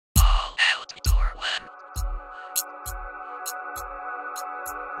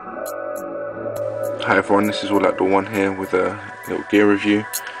Hi everyone, this is All Outdoor One here with a little gear review.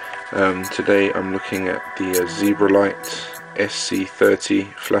 Today I'm looking at the Zebralight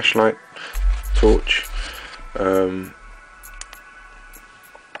SC30 flashlight torch. Yeah,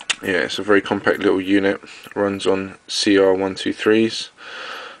 it's a very compact little unit. Runs on CR123s,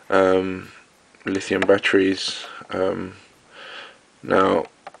 lithium batteries. Now,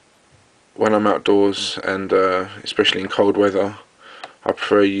 when I'm outdoors and especially in cold weather, I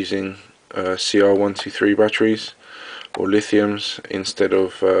prefer using CR123 batteries or lithiums instead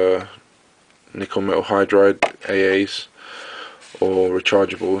of nickel metal hydride AAs or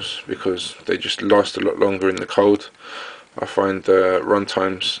rechargeables, because they just last a lot longer in the cold. I find the run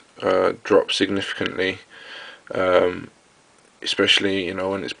times drop significantly, especially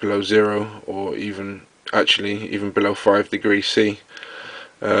when it's below 0 or even below 5 degrees C.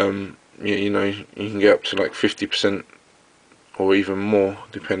 You can get up to like 50% or even more,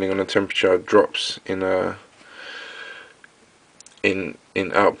 depending on the temperature, drops in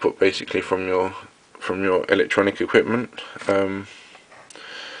output, basically from your electronic equipment. And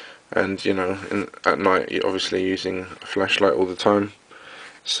at night you're obviously using a flashlight all the time,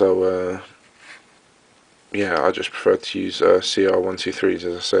 so yeah, I just prefer to use CR123s,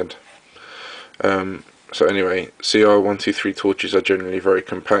 as I said. So anyway, CR123 torches are generally very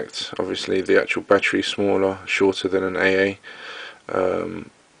compact. Obviously the actual battery is smaller, shorter than an AA,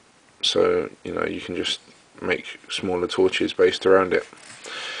 so you can just make smaller torches based around it.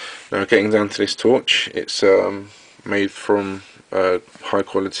 Now, getting down to this torch, it's made from high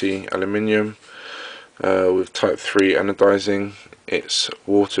quality aluminium with type 3 anodizing. It's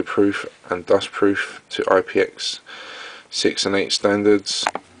waterproof and dustproof to IPX6 and 8 standards.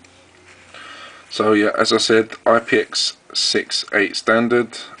 So yeah, as I said, IPX6 8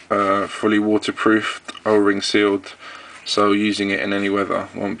 standard, fully waterproofed, O-ring sealed, so using it in any weather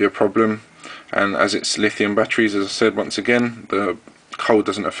won't be a problem. And as it's lithium batteries, as I said, once again, the cold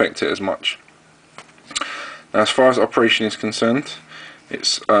doesn't affect it as much. Now, as far as operation is concerned,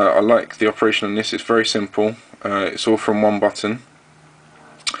 I like the operation on this. It's very simple. It's all from one button.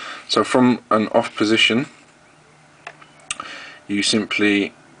 So from an off position, you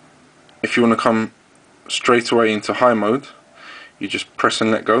simply, if you want to come straight away into high mode, you just press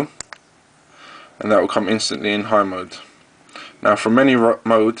and let go, and that will come instantly in high mode. Now, from any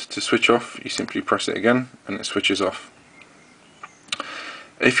mode to switch off, you simply press it again and it switches off.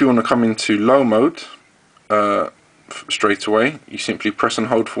 If you want to come into low mode straight away, you simply press and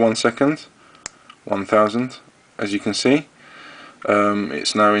hold for 1 second, 1000, as you can see.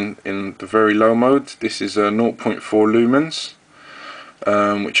 It's now in the very low mode. This is 0.4 lumens,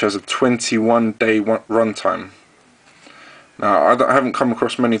 which has a 21-day runtime. Now, I haven't come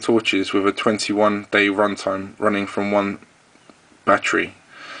across many torches with a 21-day runtime running from one battery,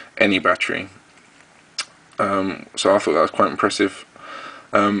 any battery. So I thought that was quite impressive.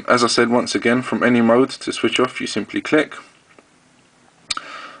 As I said, once again, from any mode to switch off, you simply click.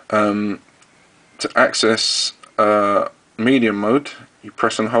 To access medium mode, you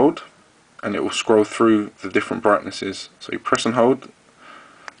press and hold, and it will scroll through the different brightnesses. So you press and hold,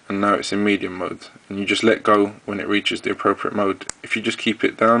 and now it's in medium mode, and you just let go when it reaches the appropriate mode. If you just keep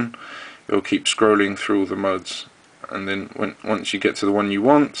it down, it will keep scrolling through all the modes, and then once you get to the one you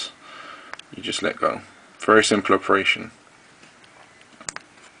want, you just let go. Very simple operation.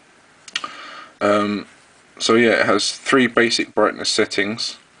 So yeah, it has 3 basic brightness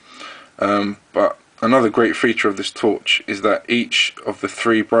settings, but another great feature of this torch is that each of the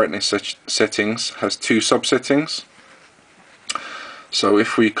 3 brightness settings has 2 subsettings. So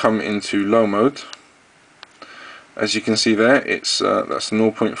if we come into low mode, as you can see there, it's that's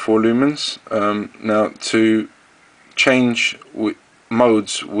 0.4 lumens. Now, to change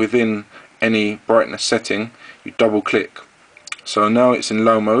modes within any brightness setting, you double click. So now it's in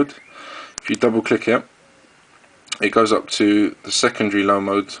low mode. If you double click it, it goes up to the secondary low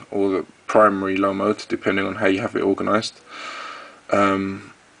mode or the primary low mode, depending on how you have it organized. Now,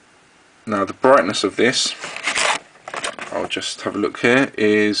 the brightness of this, I'll just have a look here,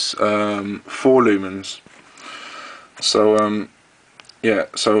 is 4 lumens. So yeah,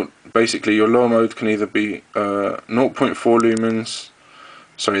 so basically your low mode can either be 0.4 lumens,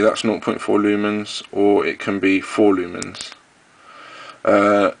 sorry, that's 0.4 lumens, or it can be 4 lumens.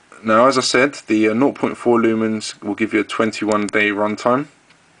 Now, as I said, the 0.4 lumens will give you a 21-day runtime,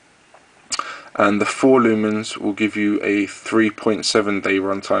 and the 4 lumens will give you a 3.7-day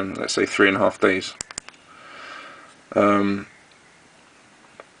runtime, let's say 3.5 days.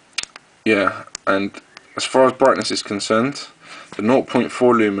 Yeah, and as far as brightness is concerned, the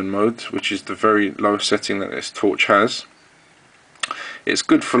 0.4 lumen mode, which is the very lowest setting that this torch has, It's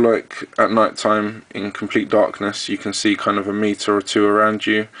good for like at night time in complete darkness. You can see kind of a meter or two around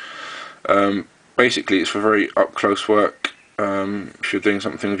you. Basically it's for very up close work. If you're doing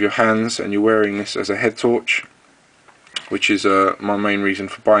something with your hands and you're wearing this as a head torch, which is my main reason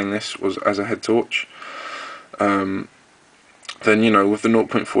for buying this, was as a head torch, then you know, with the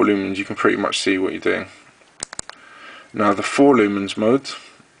 0.4 lumens you can pretty much see what you're doing. Now the 4 lumens mode,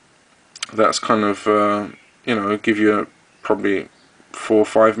 that's kind of you know, give you a probably 4 or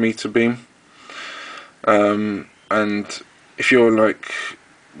 5 meter beam, and if you're like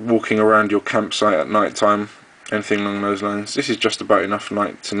walking around your campsite at night time, anything along those lines, this is just about enough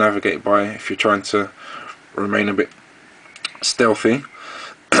light to navigate by if you're trying to remain a bit stealthy.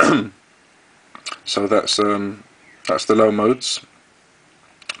 So that's the low modes.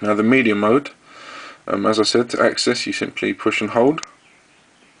 Now the medium mode, as I said, to access you simply push and hold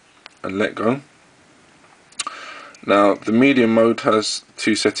and let go. Now the medium mode has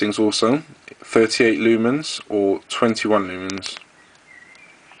 2 settings also, 38 lumens or 21 lumens.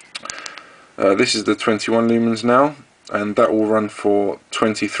 This is the 21 lumens now, and that will run for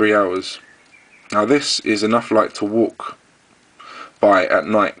 23 hours. Now this is enough light to walk by at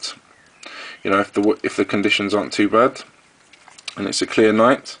night. You know, if the conditions aren't too bad and it's a clear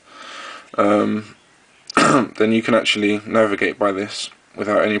night, then you can actually navigate by this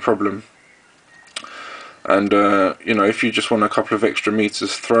without any problem. And you know, if you just want a couple of extra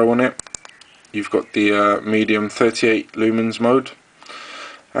meters throw on it, you've got the medium 38 lumens mode,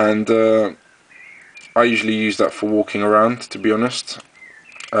 and I usually use that for walking around, to be honest,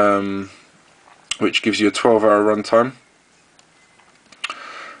 which gives you a 12-hour runtime.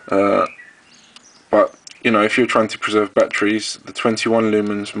 But you know, if you're trying to preserve batteries, the 21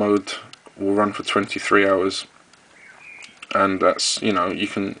 lumens mode will run for 23 hours. And that's, you know, you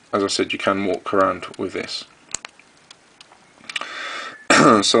can, as I said, you can walk around with this.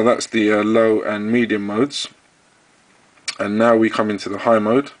 So that's the low and medium modes, and now we come into the high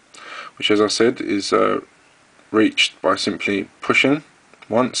mode, which, as I said, is reached by simply pushing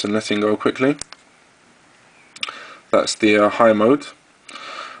once and letting go quickly. That's the high mode.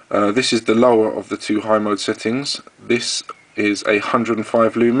 This is the lower of the 2 high mode settings. This is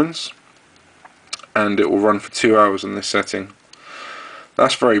 105 lumens, and it will run for 2 hours on this setting.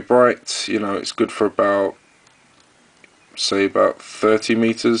 That's very bright, you know, it's good for about, say, about 30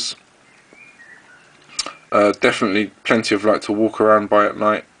 meters. Definitely plenty of light to walk around by at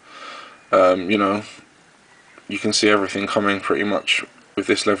night. You know, you can see everything coming pretty much with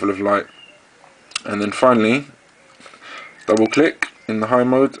this level of light. And then finally, double click in the high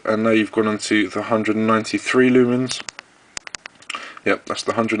mode, and now you've gone on to the 193 lumens. Yep, that's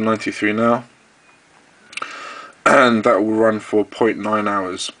the 193 now. And that will run for 0.9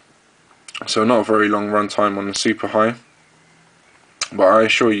 hours. So not a very long run time on the super high. But I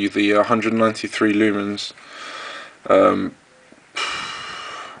assure you, the 193 lumens,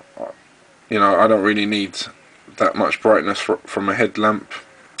 you know, I don't really need that much brightness from a headlamp.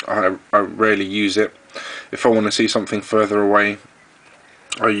 I rarely use it. If I want to see something further away,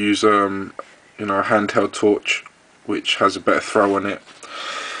 I use you know, a handheld torch which has a better throw on it.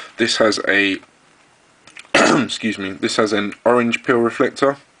 This has a excuse me, this has an orange peel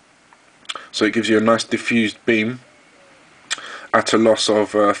reflector, so it gives you a nice diffused beam at a loss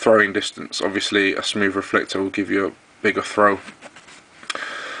of throwing distance. Obviously a smooth reflector will give you a bigger throw.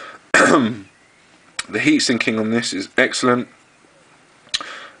 The heat sinking on this is excellent.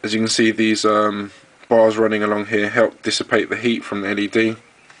 As you can see, these bars running along here help dissipate the heat from the LED. It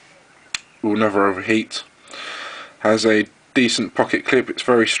will never overheat. Has a decent pocket clip, it's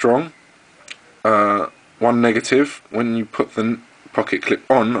very strong. One negative, when you put the pocket clip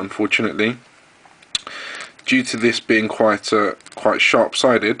on, unfortunately, due to this being quite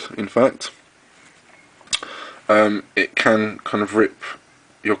sharp-sided, in fact, it can kind of rip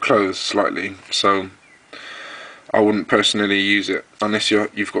your clothes slightly. So I wouldn't personally use it unless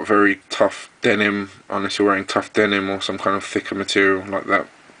you've got very tough denim, unless you're wearing tough denim or some kind of thicker material like that.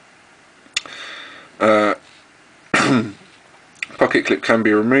 Pocket clip can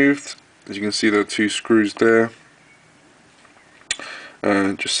be removed. As you can see, there are 2 screws there,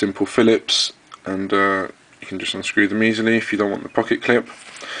 just simple Phillips, and you can just unscrew them easily if you don't want the pocket clip.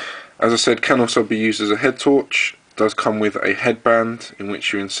 As I said, can also be used as a head torch. It does come with a headband in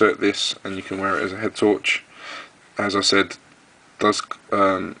which you insert this and you can wear it as a head torch. As I said,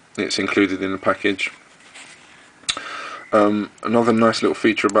 it's included in the package. Another nice little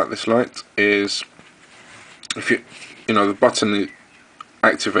feature about this light is, if you know, the button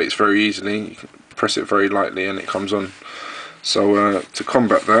activates very easily. You can press it very lightly and it comes on. So to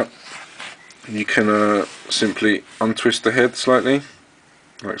combat that, you can simply untwist the head slightly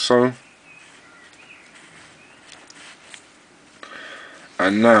like so.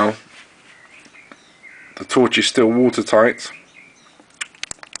 And now the torch is still watertight,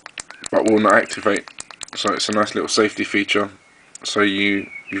 but will not activate. So it's a nice little safety feature. So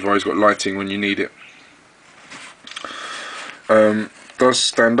you've always got lighting when you need it. Does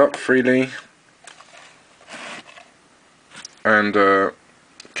stand up freely, and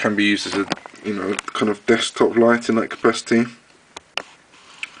can be used as a kind of desktop light in that capacity.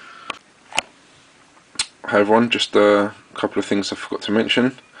 Hi everyone, just a couple of things I forgot to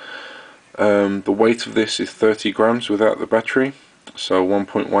mention. The weight of this is 30 grams without the battery, so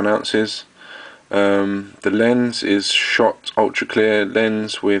 1.1 ounces. The lens is shot ultra clear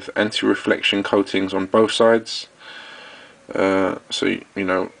lens with anti-reflection coatings on both sides, so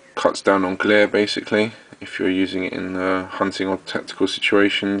cuts down on glare basically if you're using it in hunting or tactical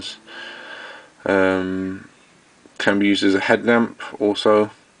situations. Can be used as a headlamp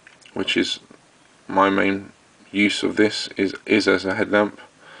also, which is my main use of this, is as a headlamp.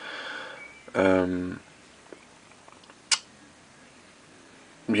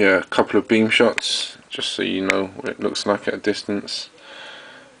 Yeah, a couple of beam shots just so you know what it looks like at a distance.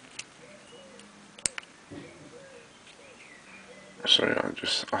 Sorry,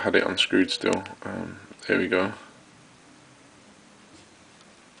 I had it unscrewed still. There we go.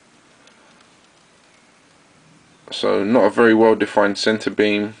 So not a very well defined center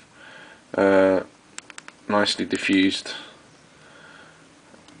beam, nicely diffused,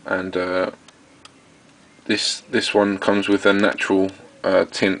 and this one comes with a natural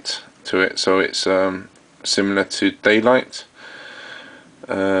tint to it, so it's similar to daylight.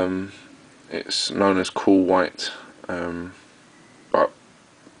 It's known as cool white, but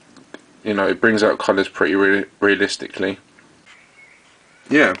it brings out colours pretty realistically.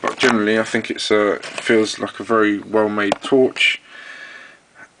 Yeah, but generally I think it feels like a very well made torch.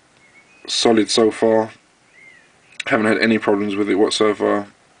 Solid so far, haven't had any problems with it whatsoever.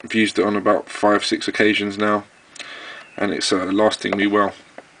 I've used it on about 5-6 occasions now, and it's lasting me well.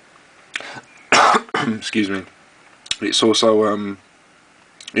 Excuse me. It's also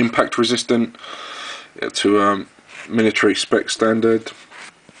impact resistant to military spec standard,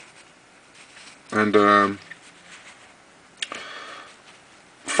 and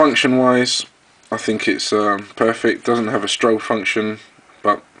function wise I think it's perfect. Doesn't have a strobe function,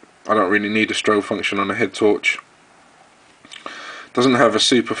 but I don't really need a strobe function on a head torch. Doesn't have a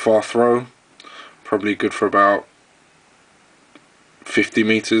super far throw, probably good for about 50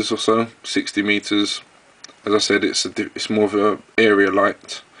 meters or so, 60 meters. As I said, it's more of an area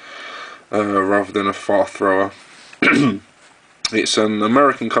light rather than a far thrower. It's an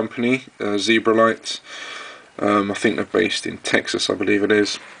American company, Zebralight. I think they're based in Texas, I believe it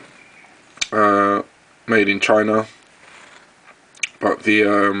is. Made in China, but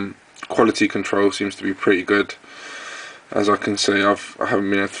the quality control seems to be pretty good. As I can say, I haven't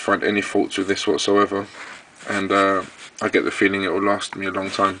been able to find any faults with this whatsoever, and I get the feeling it will last me a long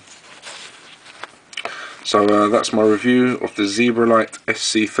time. So that's my review of the Zebralight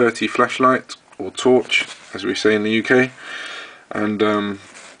SC30 flashlight, or torch as we say in the UK, and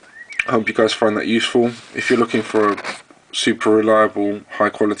I hope you guys find that useful. If you're looking for a super reliable, high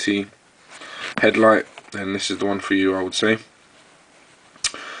quality headlight, then this is the one for you, I would say.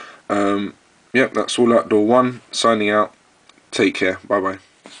 Yep, that's All Outdoor 1 signing out. Take care, bye bye.